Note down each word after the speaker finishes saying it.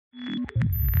You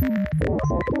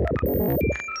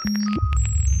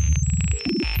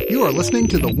are listening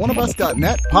to the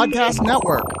oneofus.net podcast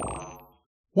network.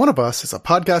 One of Us is a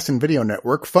podcast and video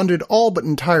network funded all but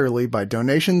entirely by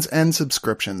donations and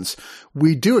subscriptions.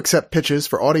 We do accept pitches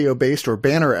for audio-based or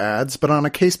banner ads, but on a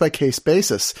case-by-case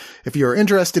basis. If you are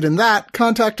interested in that,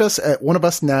 contact us at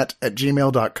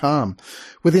oneofusnet@gmail.com.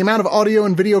 With the amount of audio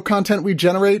and video content we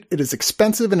generate, it is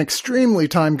expensive and extremely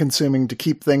time-consuming to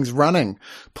keep things running.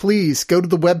 Please go to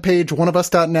the webpage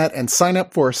oneofus.net and sign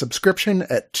up for a subscription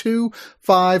at $2,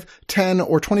 $5, $10,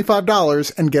 or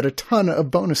 $25 and get a ton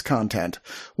of bonus content.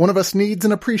 One of Us needs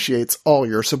and appreciates all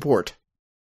your support.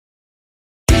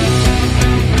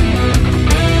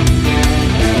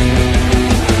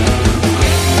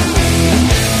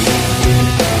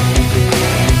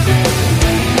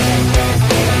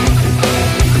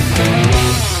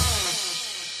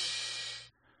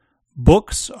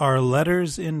 Books are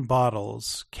letters in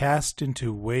bottles cast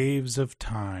into waves of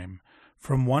time,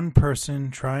 from one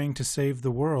person trying to save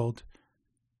the world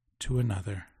to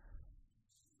another.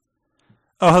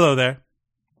 Oh, hello there.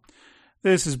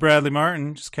 This is Bradley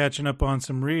Martin, just catching up on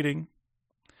some reading.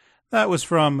 That was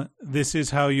from This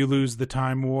Is How You Lose the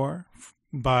Time War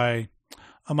by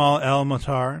Amal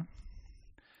El-Matar.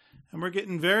 And we're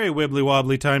getting very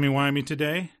wibbly-wobbly, timey-wimey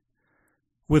today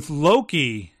with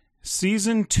Loki,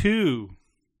 Season 2.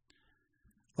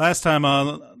 Last time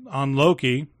on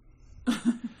Loki,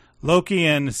 Loki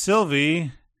and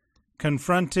Sylvie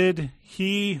confronted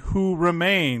He Who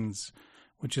Remains,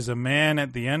 which is a man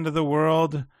at the end of the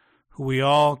world who we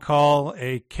all call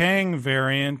a Kang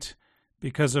variant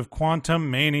because of Quantum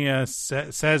Mania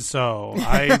says so.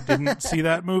 I didn't see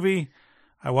that movie.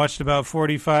 I watched about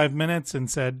 45 minutes and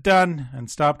said, done,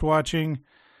 and stopped watching.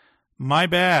 My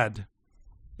bad.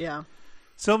 Yeah.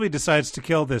 Sylvie decides to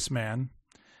kill this man.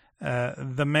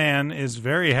 The man is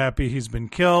very happy he's been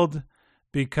killed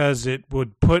because it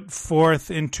would put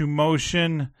forth into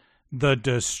motion the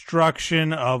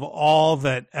destruction of all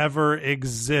that ever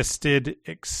existed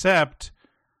except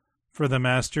for the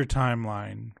master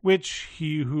timeline, which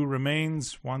He Who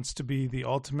Remains wants to be the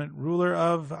ultimate ruler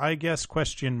of, I guess, ?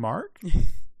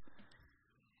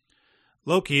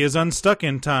 Loki is unstuck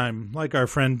in time, like our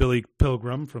friend Billy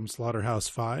Pilgrim from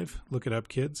Slaughterhouse-5. Look it up,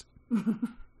 kids.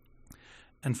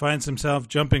 And finds himself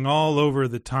jumping all over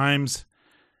the times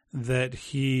that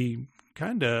he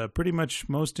kind of pretty much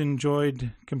most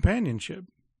enjoyed companionship.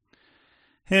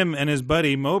 Him and his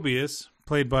buddy Mobius,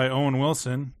 played by Owen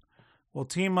Wilson, will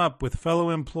team up with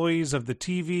fellow employees of the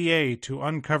TVA to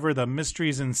uncover the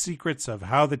mysteries and secrets of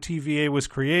how the TVA was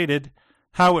created,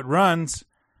 how it runs,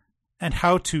 and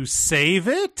how to save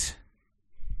it?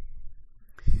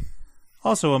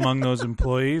 Also among those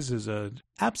employees is a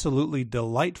absolutely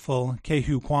delightful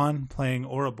Ke-Huy Quan playing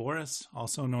Ouroboros,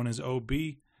 also known as OB.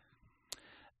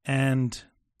 And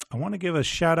I want to give a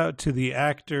shout out to the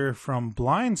actor from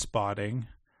Blind Spotting,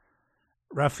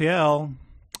 Raphael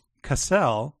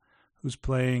Cassell, who's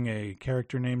playing a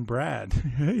character named Brad.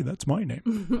 Hey, that's my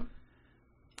name.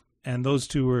 And those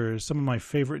two were some of my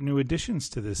favorite new additions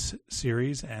to this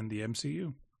series and the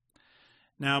MCU.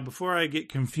 Now, before I get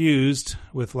confused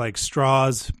with like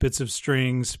straws, bits of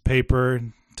strings, paper,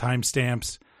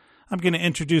 timestamps, I'm going to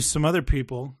introduce some other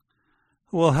people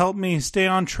who will help me stay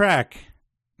on track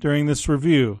during this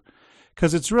review,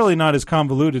 because it's really not as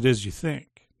convoluted as you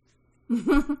think.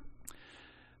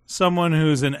 Someone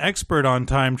who's an expert on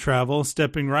time travel,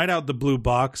 stepping right out the blue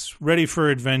box, ready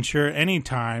for adventure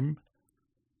anytime.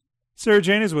 Sarah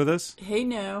Jane is with us. Hey,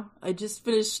 now. I just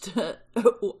finished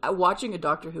watching a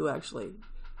Doctor Who, actually.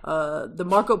 The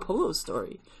Marco Polo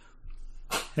story.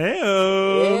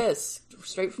 Hey-o! Yes.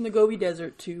 Straight from the Gobi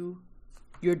Desert to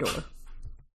your door.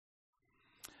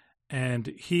 And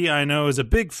he, I know, is a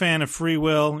big fan of free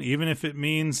will, even if it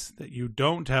means that you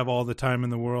don't have all the time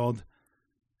in the world.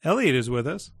 Elliot is with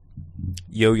us.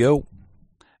 Yo, yo.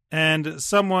 And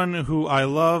someone who I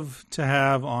love to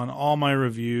have on all my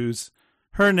reviews.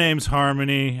 Her name's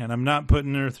Harmony, and I'm not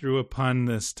putting her through a pun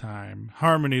this time.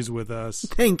 Harmony's with us.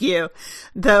 Thank you.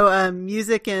 Though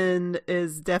music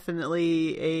is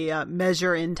definitely a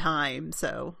measure in time,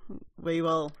 so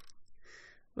we'll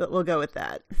go with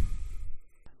that.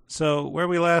 So where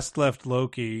we last left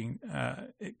Loki,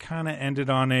 it kind of ended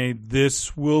on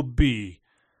this will be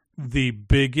the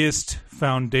biggest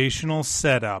foundational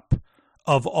setup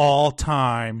of all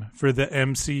time for the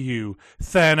MCU.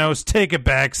 Thanos, take a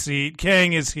back seat.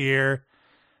 Kang is here.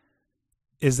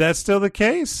 Is that still the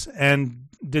case? And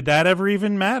did that ever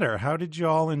even matter? How did you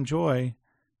all enjoy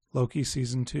Loki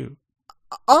Season 2?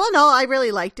 All in all, I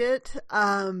really liked it.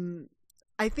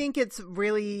 I think it's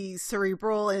really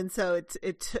cerebral, and so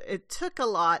it took a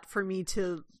lot for me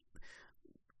to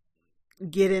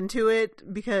get into it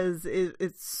because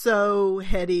it's so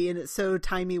heady and it's so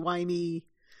timey-wimey,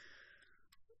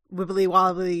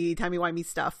 wibbly-wobbly, timey-wimey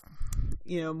stuff.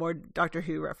 You know, more Doctor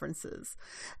Who references.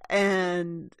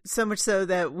 And so much so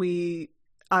that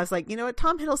I was like, you know what,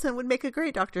 Tom Hiddleston would make a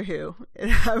great Doctor Who.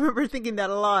 And I remember thinking that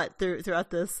a lot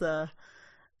throughout this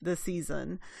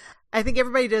season. I think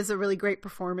everybody does a really great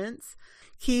performance.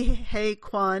 Ki Hye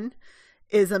Kwan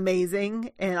is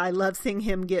amazing, and I love seeing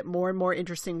him get more and more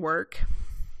interesting work.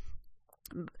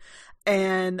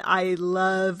 And I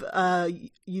love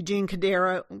Eugene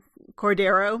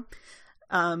Cordero,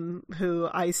 who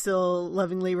I still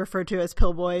lovingly refer to as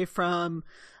Pillboy from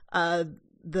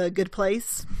The Good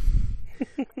Place.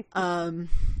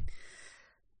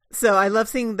 So I love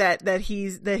seeing that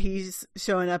he's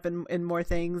showing up in more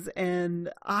things, and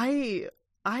I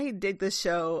dig this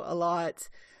show a lot,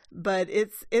 but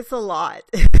it's a lot.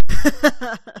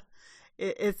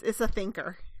 It's a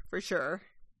thinker for sure.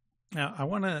 Now I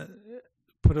want to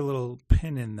put a little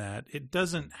pin in that. It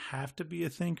doesn't have to be a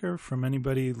thinker from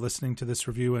anybody listening to this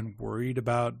review and worried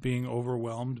about being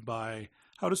overwhelmed by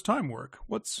how does time work?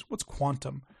 What's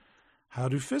quantum? How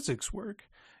do physics work?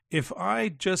 If I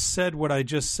just said what I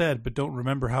just said, but don't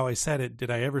remember how I said it,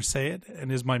 did I ever say it? And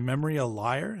is my memory a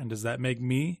liar? And does that make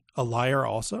me a liar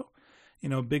also? You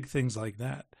know, big things like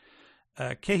that.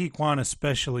 Ke Huy Quan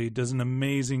especially does an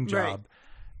amazing job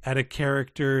at a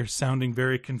character sounding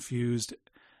very confused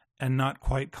and not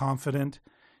quite confident.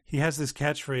 He has this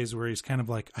catchphrase where he's kind of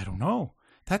like, I don't know.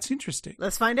 That's interesting.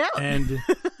 Let's find out. And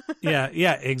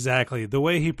yeah, exactly. The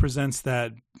way he presents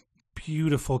that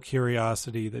beautiful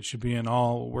curiosity that should be in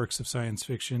all works of science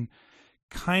fiction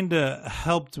kind of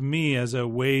helped me as a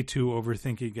way too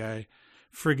overthinky guy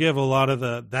forgive a lot of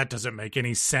the that doesn't make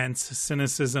any sense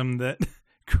cynicism that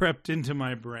crept into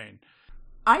my brain.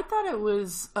 I thought it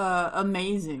was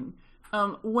amazing.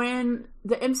 When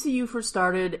the MCU first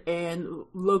started and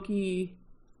Loki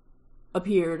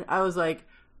appeared, I was like,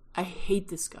 I hate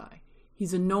this guy.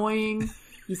 He's annoying.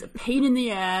 He's a pain in the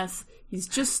ass. He's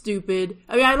just stupid.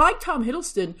 I mean, I like Tom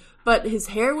Hiddleston, but his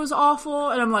hair was awful,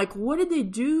 and I'm like, what did they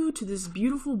do to this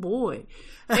beautiful boy?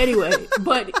 Anyway,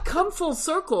 but come full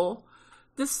circle,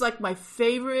 this is like my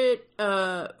favorite,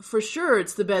 for sure,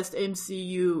 it's the best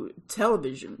MCU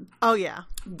television. Oh, yeah.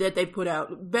 That they put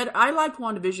out. I liked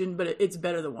WandaVision, but it's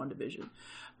better than WandaVision.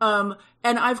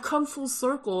 And I've come full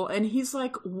circle, and he's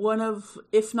like one of,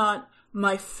 if not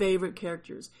my favorite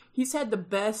characters. He's had the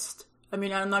best... I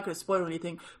mean, I'm not going to spoil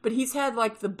anything, but he's had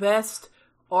like the best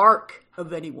arc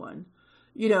of anyone.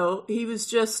 You know, he was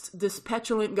just this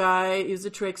petulant guy. He was a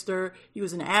trickster. He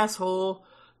was an asshole.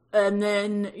 And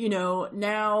then, you know,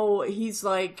 now he's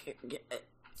like,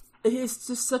 it's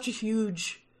just such a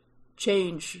huge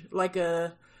change. Like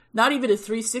not even a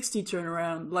 360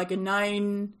 turnaround, like a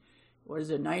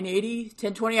 980,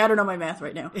 1020? I don't know my math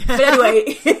right now. But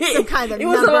anyway, some kind of it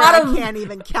was number I can't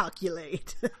even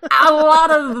calculate. A lot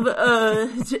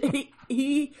of,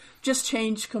 he just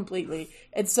changed completely.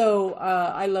 And so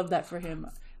I love that for him.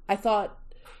 I thought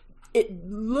it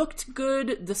looked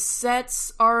good. The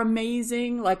sets are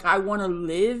amazing. Like, I want to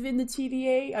live in the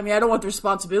TVA. I mean, I don't want the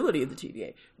responsibility of the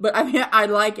TVA. But I mean, I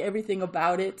like everything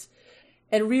about it.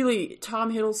 And really,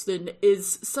 Tom Hiddleston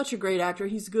is such a great actor.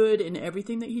 He's good in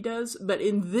everything that he does. But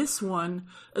in this one,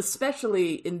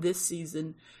 especially in this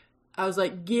season, I was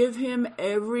like, give him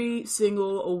every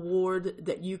single award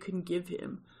that you can give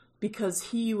him. Because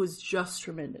he was just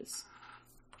tremendous.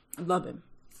 I love him.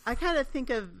 I kind of think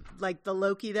of like the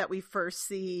Loki that we first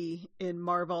see in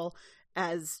Marvel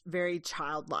as very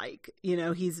childlike. You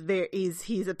know, he's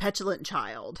a petulant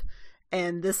child.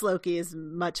 And this Loki is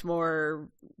much more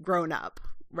grown up,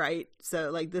 right? So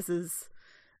like this is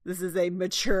a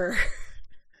mature,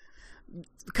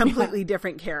 completely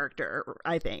different character,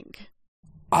 I think.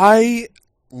 I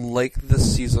like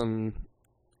this season.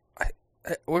 I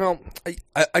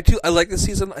like this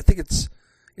season. I think it's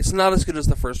not as good as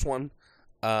the first one.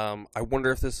 I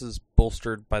wonder if this is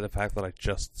bolstered by the fact that I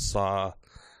just saw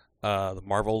the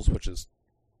Marvels, which is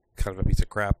kind of a piece of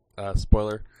crap.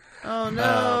 Spoiler. Oh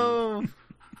no!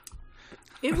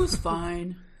 It was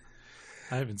fine.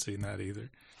 I haven't seen that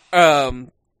either. I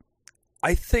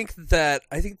think that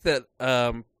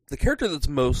the character that's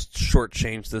most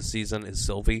shortchanged this season is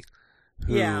Sylvie,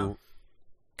 who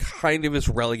kind of is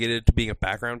relegated to being a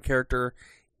background character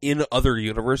in other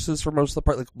universes for most of the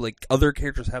part. Like other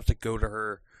characters have to go to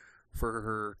her for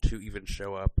her to even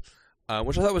show up,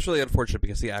 which I thought was really unfortunate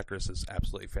because the actress is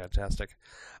absolutely fantastic.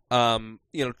 You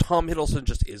know, Tom Hiddleston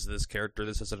just is this character.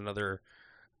 This isn't another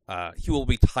he will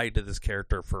be tied to this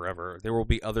character forever. There will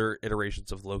be other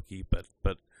iterations of Loki, but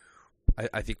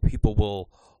I think people will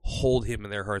hold him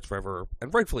in their hearts forever,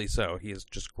 and rightfully so. He is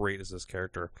just great as this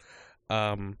character.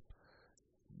 There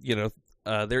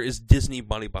is Disney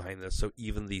money behind this, so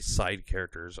even these side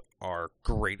characters are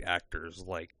great actors,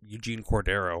 like Eugene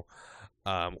Cordero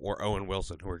or Owen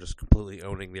Wilson, who are just completely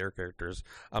owning their characters.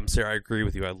 Sarah, I agree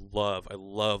with you. I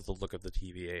love the look of the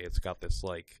TVA. It's got this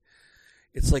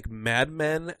it's like Mad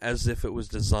Men, as if it was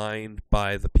designed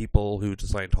by the people who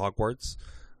designed Hogwarts.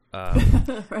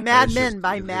 Mad Men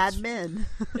by Mad Men.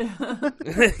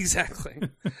 Exactly.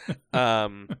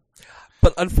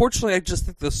 But unfortunately, I just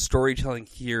think the storytelling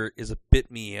here is a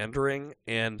bit meandering,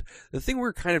 and the thing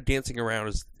we're kind of dancing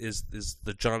around is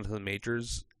the Jonathan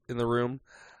Majors in the room,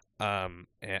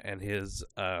 and his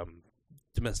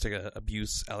domestic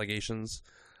abuse allegations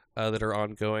that are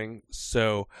ongoing.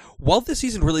 So while this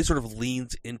season really sort of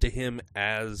leans into him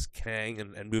as Kang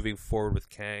and moving forward with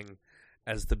Kang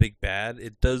as the big bad,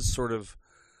 it does sort of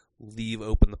leave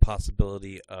open the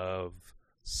possibility of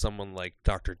someone like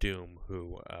Dr. Doom,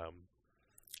 who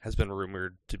has been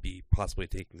rumored to be possibly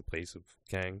taking the place of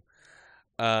Kang.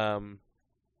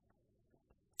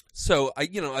 So I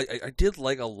did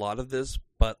like a lot of this,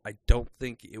 but I don't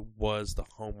think it was the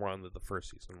home run that the first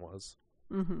season was.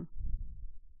 Mm-hmm.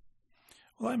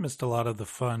 Well, I missed a lot of the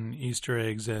fun Easter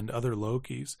eggs and other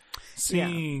Lokis.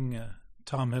 Seeing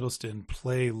Tom Hiddleston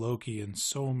play Loki in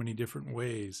so many different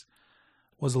ways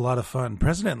was a lot of fun.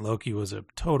 President Loki was a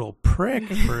total prick,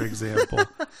 for example.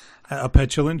 A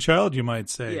petulant child, you might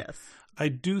say. Yes. I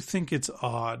do think it's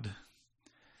odd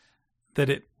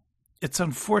that it's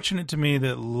unfortunate to me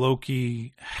that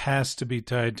Loki has to be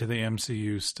tied to the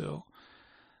MCU still.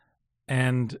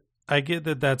 And I get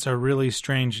that that's a really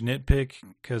strange nitpick,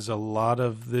 because a lot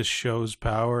of this show's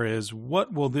power is,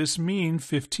 what will this mean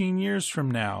 15 years from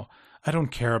now? I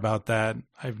don't care about that.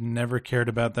 I've never cared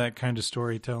about that kind of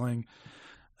storytelling.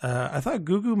 I thought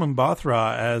Gugu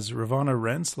Mbatha as Ravonna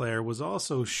Renslayer was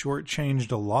also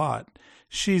shortchanged a lot.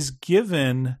 She's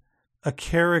given a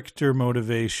character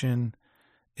motivation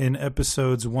in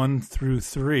episodes 1 through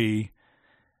 3,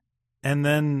 and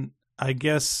then I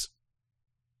guess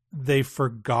they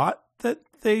forgot that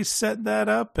they set that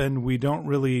up, and we don't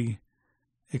really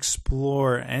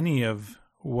explore any of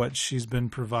what she's been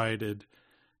provided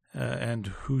and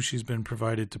who she's been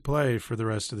provided to play for the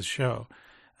rest of the show.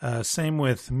 Same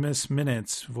with Miss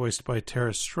Minutes, voiced by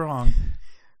Tara Strong.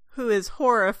 Who is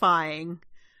horrifying.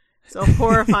 It's a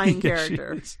horrifying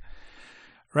character.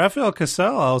 Raphael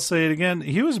Casal, I'll say it again,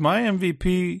 he was my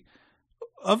MVP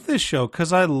of this show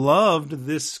because I loved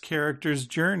this character's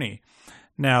journey.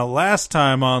 Now, last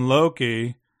time on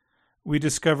Loki, we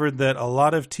discovered that a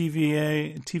lot of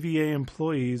TVA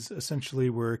employees essentially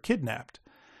were kidnapped.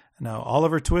 Now,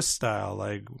 Oliver Twist style,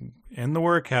 like in the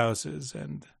workhouses,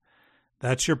 and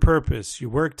that's your purpose. You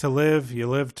work to live, you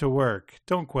live to work.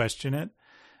 Don't question it.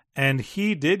 And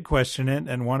he did question it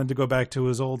and wanted to go back to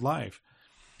his old life.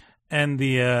 And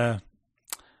the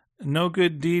no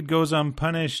good deed goes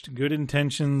unpunished, good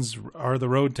intentions are the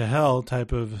road to hell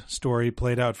type of story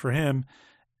played out for him,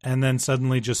 and then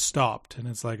suddenly just stopped. And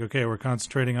it's like, okay, we're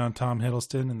concentrating on Tom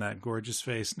Hiddleston and that gorgeous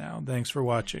face now. Thanks for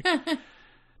watching.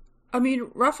 I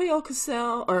mean, Raphael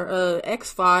Casal, or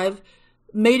X5,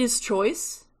 made his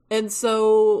choice. And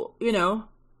so,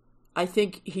 I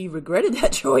think he regretted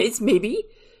that choice, maybe.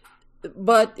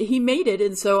 But he made it,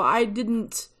 and so I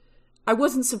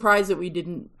wasn't surprised that we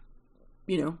didn't,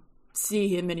 see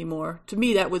him anymore. To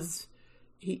me, that was,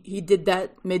 he did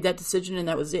that, made that decision, and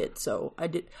that was it. So I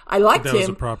liked him. That was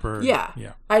a proper, yeah.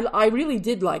 I really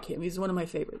did like him. He's one of my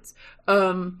favorites.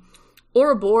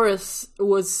 Ouroboros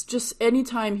was just,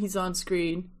 anytime he's on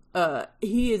screen,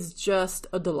 he is just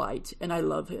a delight, and I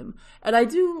love him. And I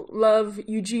do love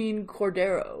Eugene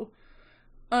Cordero.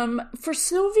 For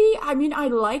Sylvie, I mean, I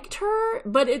liked her,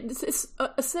 but it's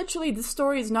essentially the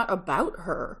story is not about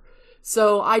her.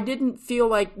 So I didn't feel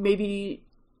like maybe,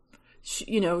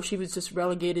 she was just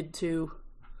relegated to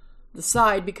the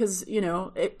side because,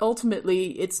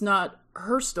 ultimately it's not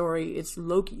her story, it's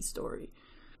Loki's story.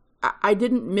 I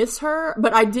didn't miss her,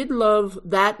 but I did love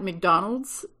that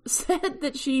McDonald's set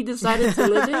that she decided to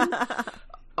live in.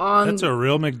 That's a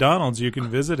real McDonald's you can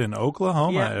visit in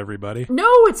Oklahoma, everybody.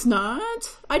 No, it's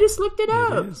not. I just looked it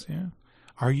up. It is, yeah.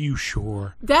 Are you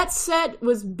sure? That set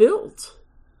was built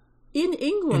in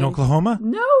England. In Oklahoma?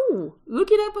 No. Look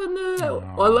it up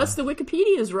on unless the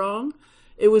Wikipedia is wrong.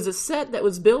 It was a set that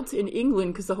was built in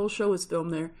England because the whole show was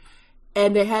filmed there.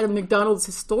 And they had a McDonald's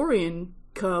historian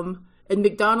come, and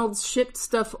McDonald's shipped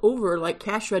stuff over, like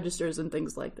cash registers and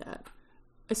things like that.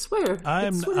 I swear. I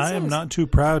am not too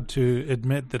proud to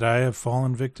admit that I have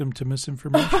fallen victim to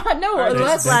misinformation. No,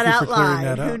 Let's flat out lie.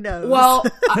 that Who out. knows? Well,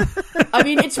 I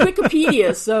mean, it's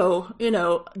Wikipedia, so,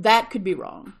 that could be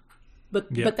wrong.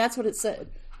 But that's what it said.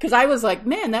 Because I was like,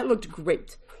 man, that looked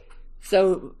great.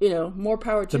 So, more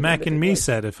power to The Mac and Me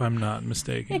said, if I'm not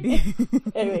mistaken.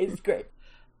 Anyway, it's great.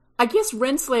 I guess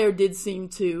Renslayer did seem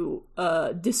to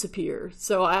disappear.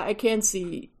 So I can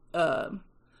see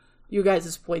you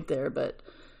guys' point there. But,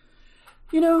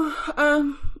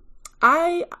 I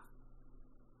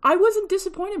wasn't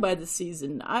disappointed by this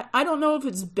season. I don't know if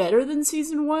it's better than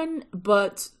season 1,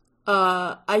 but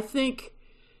I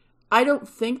don't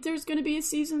think there's going to be a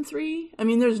season 3. I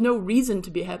mean, there's no reason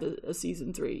to have a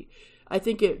season 3. I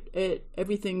think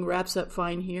everything wraps up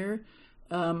fine here.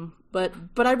 But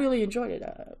I really enjoyed it.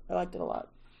 I liked it a lot.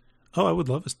 Oh, I would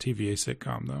love a TVA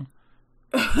sitcom, though.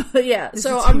 Yeah,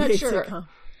 so I'm not sure.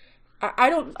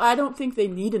 I don't think they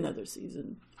need another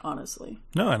season, honestly.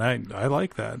 No, and I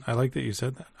like that. I like that you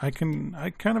said that. I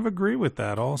kind of agree with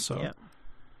that also. Yeah.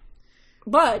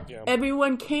 But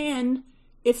everyone can,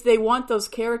 if they want those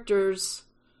characters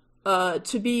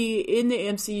to be in the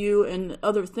MCU and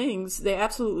other things, they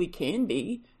absolutely can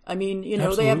be. I mean,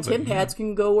 they have Tim Pads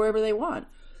can go wherever they want.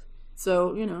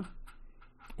 So,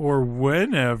 Or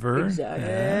whenever. Exactly.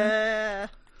 Yeah.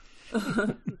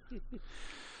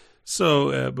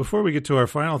 So, before we get to our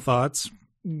final thoughts,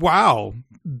 wow,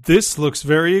 this looks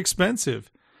very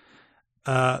expensive.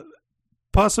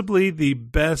 Possibly the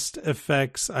best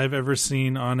effects I've ever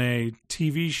seen on a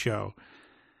TV show.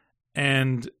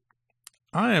 And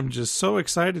I am just so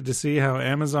excited to see how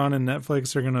Amazon and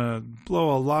Netflix are going to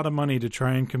blow a lot of money to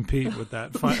try and compete with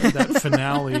that that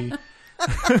finale.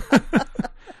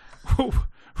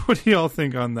 What do y'all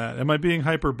think on that? Am I being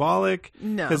hyperbolic?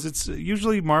 No. Because it's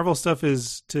usually Marvel stuff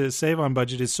is to save on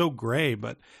budget is so gray,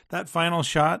 but that final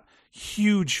shot,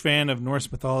 huge fan of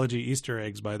Norse mythology Easter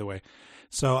eggs, by the way.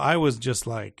 So I was just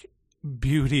like,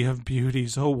 beauty of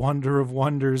beauties, oh wonder of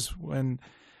wonders when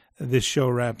this show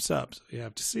wraps up. So you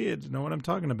have to see it to know what I'm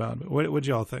talking about. But what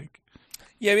y'all think?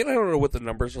 Yeah, I mean, I don't know what the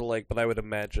numbers are like, but I would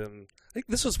imagine, I think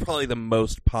this was probably the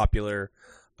most popular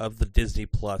of the Disney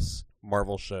Plus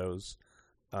Marvel shows,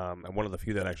 and one of the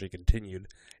few that actually continued.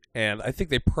 And I think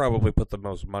they probably put the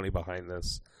most money behind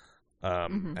this.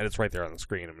 And it's right there on the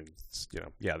screen. I mean, it's,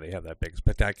 they have that big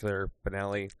spectacular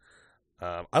finale.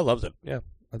 I loved it. Yeah,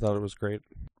 I thought it was great.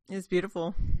 It's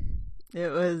beautiful. It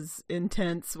was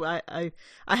intense. I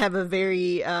have a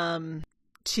very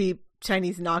cheap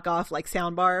Chinese knockoff like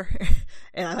sound bar,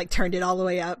 and I turned it all the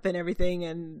way up and everything,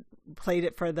 and played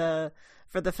it for the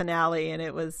finale, and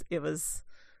it was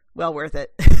well worth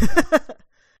it.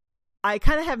 I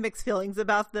kind of have mixed feelings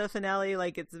about the finale.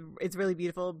 It's really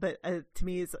beautiful, but to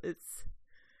me,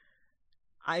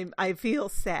 I feel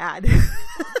sad.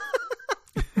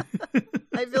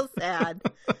 I feel sad.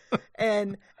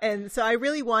 And so I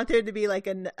really want there to be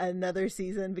another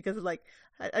season, because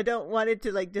I don't want it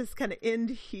to just kind of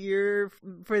end here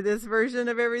for this version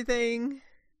of everything.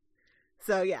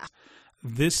 So yeah.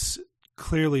 This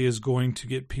clearly is going to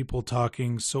get people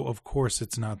talking, so of course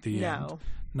it's not the end.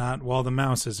 Not while the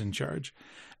mouse is in charge.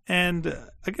 And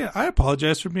again, I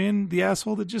apologize for being the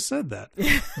asshole that just said that.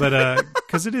 But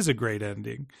because it is a great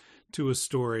ending to a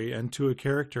story and to a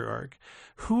character arc.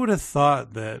 Who would have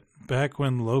thought that back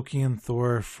when Loki and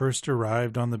Thor first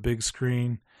arrived on the big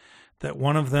screen, that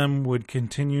one of them would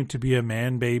continue to be a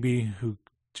man baby who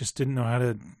just didn't know how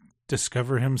to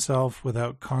discover himself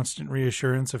without constant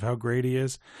reassurance of how great he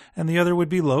is, and the other would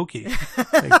be Loki.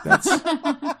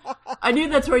 I knew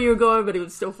that's where you were going, but it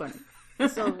was still funny.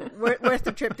 So worth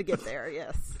the trip to get there,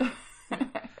 yes.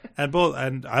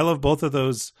 And I love both of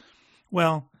those.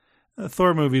 Well,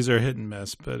 Thor movies are hit and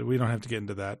miss, but we don't have to get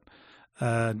into that.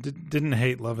 Didn't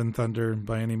hate Love and Thunder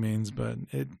by any means, but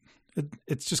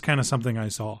it's just kind of something I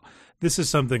saw. This is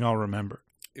something I'll remember.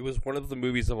 It was one of the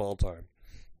movies of all time.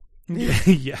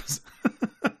 Yes.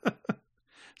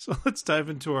 So let's dive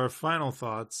into our final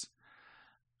thoughts.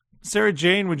 Sarah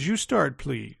Jane, would you start,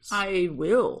 please? I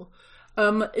will.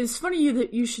 It's funny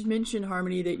that you should mention,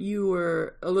 Harmony, that you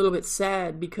were a little bit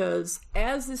sad, because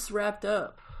as this wrapped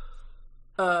up,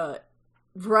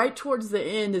 right towards the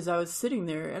end, as I was sitting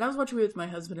there, and I was watching it with my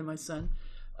husband and my son,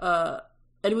 and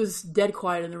it was dead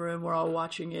quiet in the room. We're all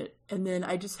watching it, and then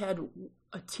I just had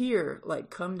a tear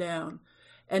come down,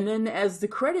 and then as the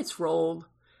credits rolled,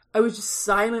 I was just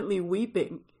silently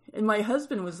weeping, and my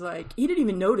husband was he didn't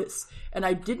even notice, and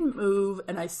I didn't move,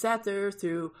 and I sat there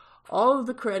through all of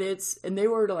the credits, and they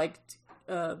were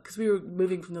because we were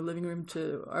moving from the living room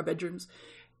to our bedrooms,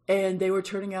 and they were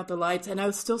turning out the lights, and I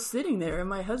was still sitting there, and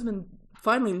my husband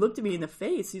finally looked at me in the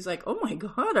face. He's like, "Oh my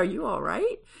God, are you all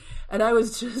right?" And I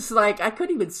was just like, I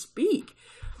couldn't even speak.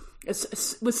 It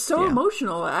was so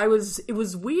emotional. It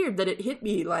was weird that it hit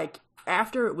me like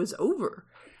after it was over.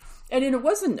 And it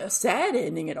wasn't a sad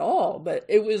ending at all, but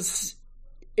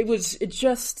it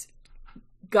just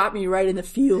got me right in the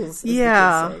feels.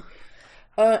 Yeah.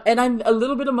 And I'm a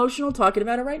little bit emotional talking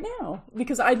about it right now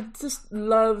because I just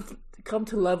come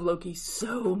to love Loki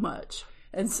so much.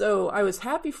 And so I was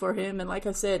happy for him. And like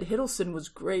I said, Hiddleston was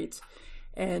great.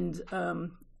 And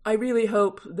I really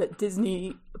hope that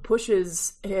Disney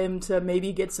pushes him to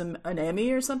maybe get an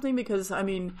Emmy or something, because I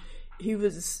mean, he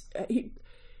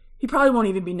probably won't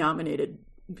even be nominated,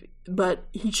 but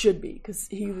he should be because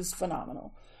he was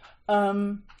phenomenal.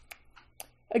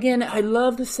 Again, I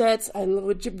love the sets. I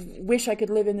wish I could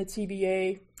live in the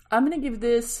TVA. I'm going to give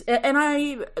this, and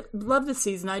I love this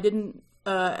season. I didn't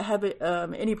have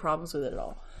any problems with it at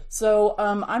all. So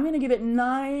I'm going to give it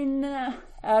 9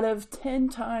 out of 10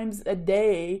 times a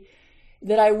day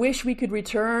that I wish we could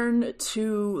return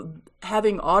to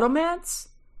having automats,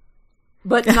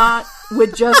 but not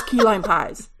with just key lime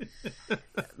pies.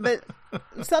 But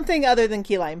something other than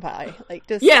key lime pie, like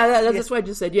just that's what I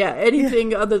just said. Yeah,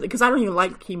 anything other, because I don't even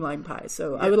like key lime pie,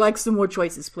 so I would like some more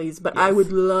choices, please. But I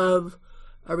would love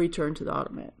a return to the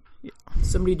automat. Yeah.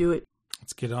 Somebody do it.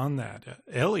 Let's get on that,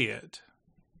 Elliot.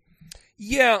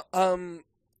 Yeah,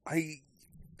 I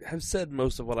have said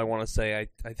most of what I want to say.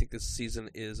 I think this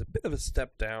season is a bit of a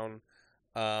step down.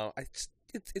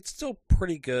 It's still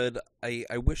pretty good.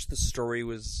 I wish the story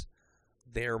was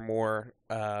there more.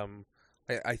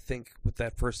 I think with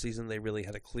that first season they really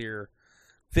had a clear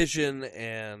vision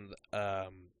and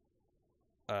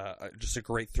just a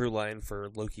great through line for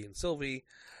Loki and Sylvie.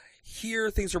 Here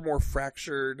things are more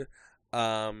fractured.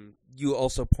 You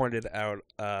also pointed out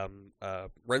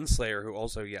Renslayer, who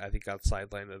also I think got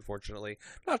sidelined, unfortunately.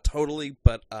 Not totally,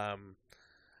 but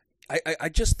I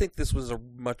just think this was a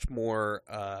much more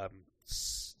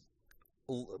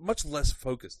much less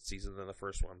focused season than the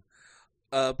first one.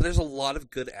 But there's a lot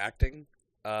of good acting.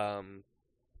 I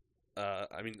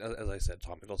mean, as I said,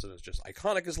 Tom Hiddleston is just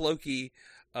iconic as Loki.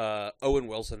 Owen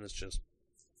Wilson is just,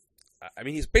 I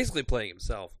mean, he's basically playing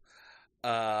himself.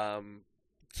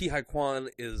 Ki Hai Kwan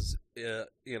is, I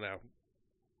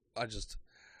just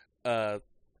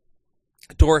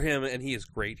adore him, and he is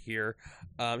great here.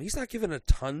 He's not given a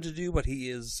ton to do, but he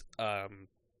is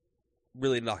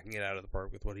really knocking it out of the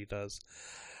park with what he does.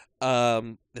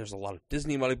 There's a lot of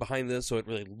Disney money behind this, so it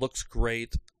really looks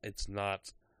great. It's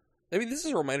not... I mean, this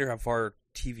is a reminder how far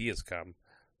TV has come,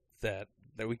 that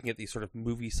we can get these sort of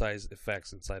movie-sized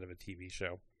effects inside of a TV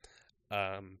show.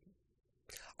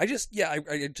 I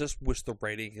just wish the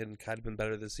writing had kind of been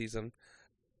better this season.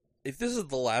 If this is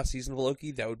the last season of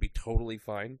Loki, that would be totally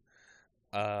fine.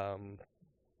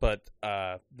 But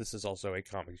this is also a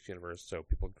comics universe, so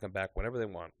people can come back whenever they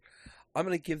want. I'm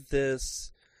going to give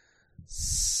this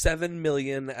 7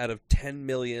 million out of 10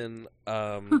 million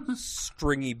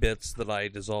stringy bits that I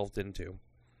dissolved into.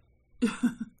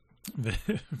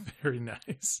 Very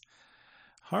nice.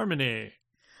 Harmony.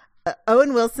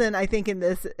 Owen Wilson, I think in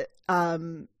this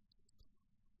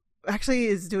actually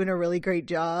is doing a really great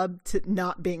job to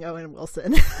not being Owen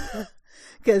Wilson.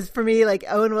 Because for me, like,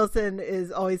 Owen Wilson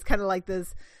is always kind of like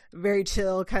this very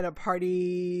chill kind of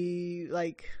party,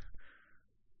 like,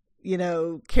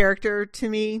 character to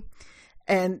me.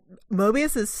 And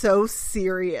Mobius is so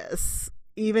serious,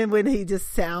 even when he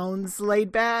just sounds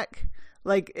laid back.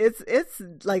 Like, it's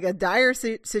like a dire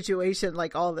situation,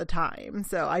 like, all the time.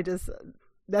 So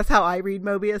that's how I read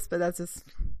Mobius, but that's just,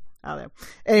 I don't know.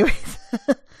 Anyways,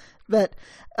 but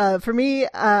for me,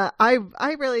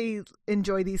 I really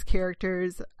enjoy these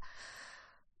characters.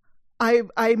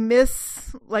 I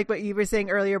miss, like what you were saying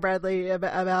earlier, Bradley,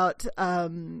 about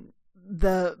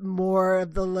the more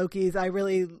of the Lokis. I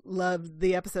really loved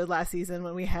the episode last season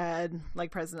when we had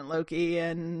like President Loki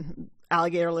and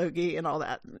Alligator Loki and all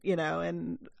that,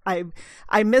 and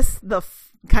I miss the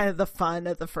kind of the fun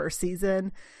of the first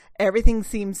season. Everything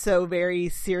seems so very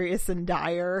serious and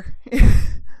dire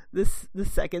the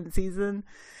second season.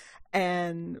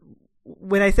 And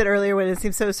when I said earlier, when it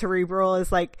seems so cerebral,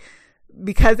 is like,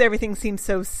 because everything seems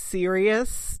so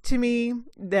serious to me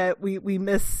that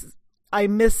I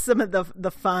miss some of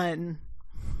the fun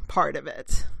part of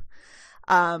it.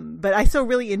 But I still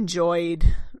really enjoyed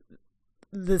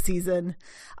the season.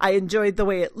 I enjoyed the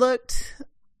way it looked,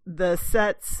 the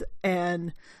sets,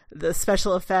 and the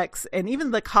special effects, and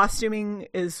even the costuming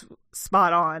is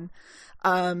spot on.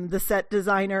 The set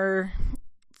designer,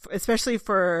 especially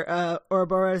for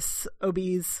Ouroboros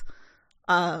Obi's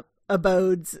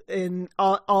abodes in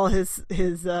all his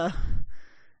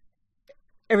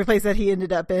every place that he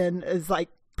ended up in is like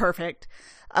perfect.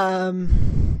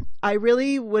 I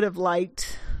really would have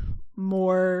liked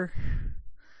more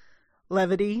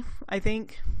levity, I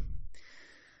think.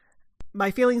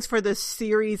 My feelings for the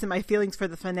series and my feelings for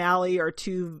the finale are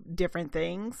two different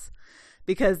things,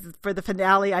 because for the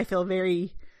finale I feel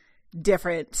very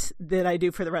different than I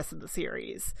do for the rest of the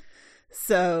series.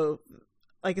 So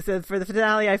like I said, for the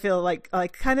finale I feel like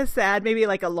kind of sad, maybe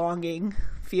like a longing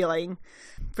feeling.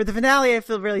 For the finale I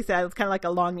feel really sad. It's kind of like a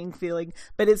longing feeling,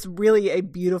 but it's really a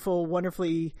beautiful,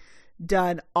 wonderfully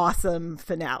done, awesome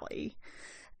finale.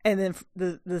 And then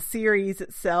the series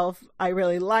itself I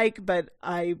really like, but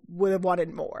I would have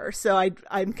wanted more. So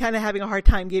I'm kind of having a hard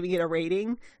time giving it a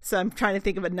rating. So I'm trying to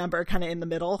think of a number kind of in the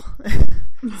middle.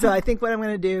 So I think what I'm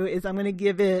going to do is I'm going to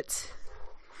give it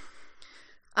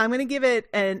an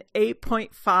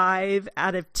 8.5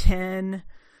 out of 10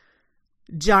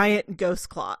 giant ghost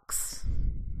clocks.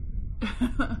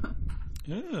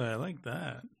 Yeah, I like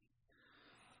that.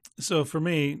 So for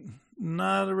me,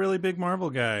 not a really big Marvel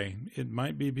guy. It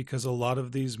might be because a lot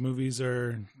of these movies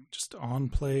are just on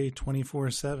play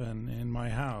 24/7 in my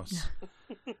house.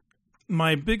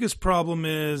 My biggest problem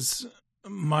is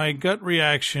my gut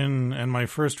reaction and my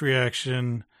first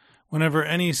reaction whenever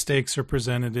any stakes are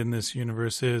presented in this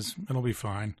universe is, it'll be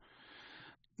fine.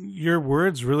 Your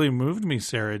words really moved me,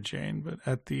 Sarah Jane, but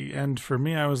at the end for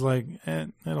me, I was like,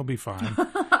 it'll be fine.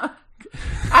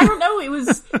 I don't know. It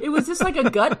was just like a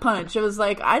gut punch. It was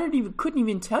like couldn't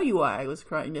even tell you why I was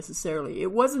crying necessarily.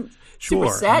 It wasn't super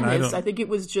sadness. I think it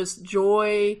was just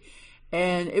joy,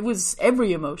 and it was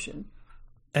every emotion.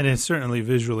 And it's certainly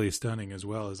visually stunning as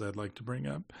well, as I'd like to bring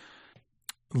up.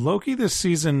 Loki this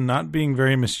season not being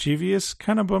very mischievous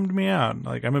kind of bummed me out.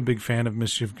 Like, I'm a big fan of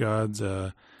mischief gods.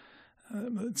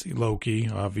 Let's see, Loki,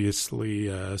 obviously,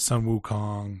 Sun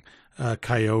Wukong,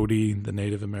 Coyote, the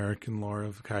Native American lore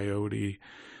of Coyote,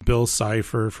 Bill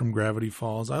Cipher from Gravity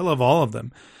Falls. I love all of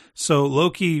them. So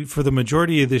Loki, for the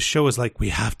majority of this show, is like, we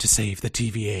have to save the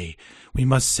TVA. We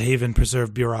must save and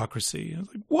preserve bureaucracy. I was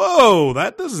like, whoa,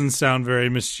 that doesn't sound very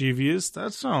mischievous.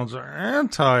 That sounds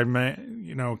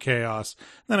chaos.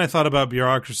 Then I thought about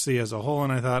bureaucracy as a whole,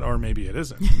 and I thought, or maybe it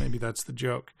isn't. Maybe that's the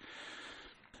joke.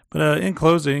 But in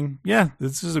closing, yeah,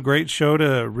 this is a great show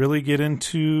to really get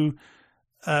into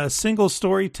single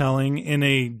storytelling in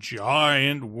a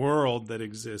giant world that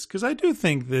exists. Because I do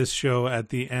think this show at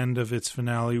the end of its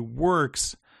finale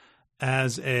works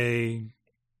as a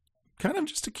kind of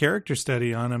just a character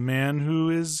study on a man who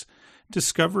is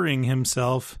discovering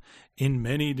himself in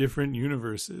many different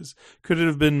universes. Could it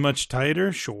have been much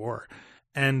tighter? Sure.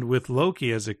 And with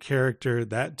Loki as a character,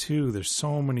 that too, there's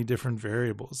so many different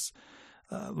variables.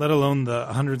 Let alone the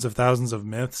hundreds of thousands of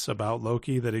myths about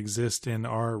Loki that exist in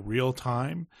our real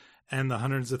time, and the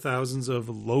hundreds of thousands of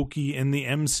Loki in the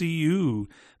MCU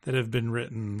that have been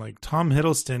written. Like Tom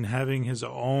Hiddleston having his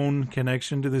own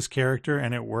connection to this character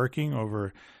and it working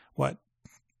over,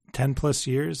 10 plus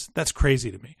years? That's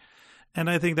crazy to me. And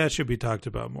I think that should be talked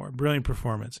about more. Brilliant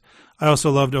performance. I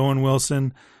also loved Owen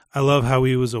Wilson. I love how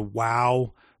he was a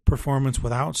wow performance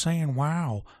without saying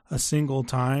wow a single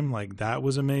time. Like, that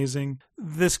was amazing.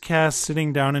 This cast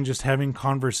sitting down and just having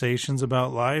conversations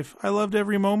about life, I loved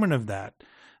every moment of that.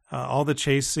 All the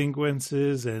chase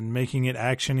sequences and making it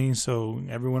actiony so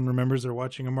everyone remembers they're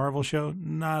watching a Marvel show,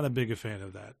 not a big fan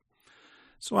of that.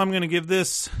 So I'm going to give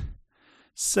this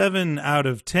 7 out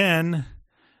of 10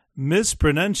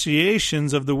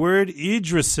 mispronunciations of the word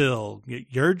Yggdrasil.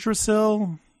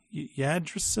 Yggdrasil?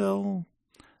 Yggdrasil?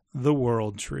 The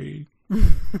World Tree.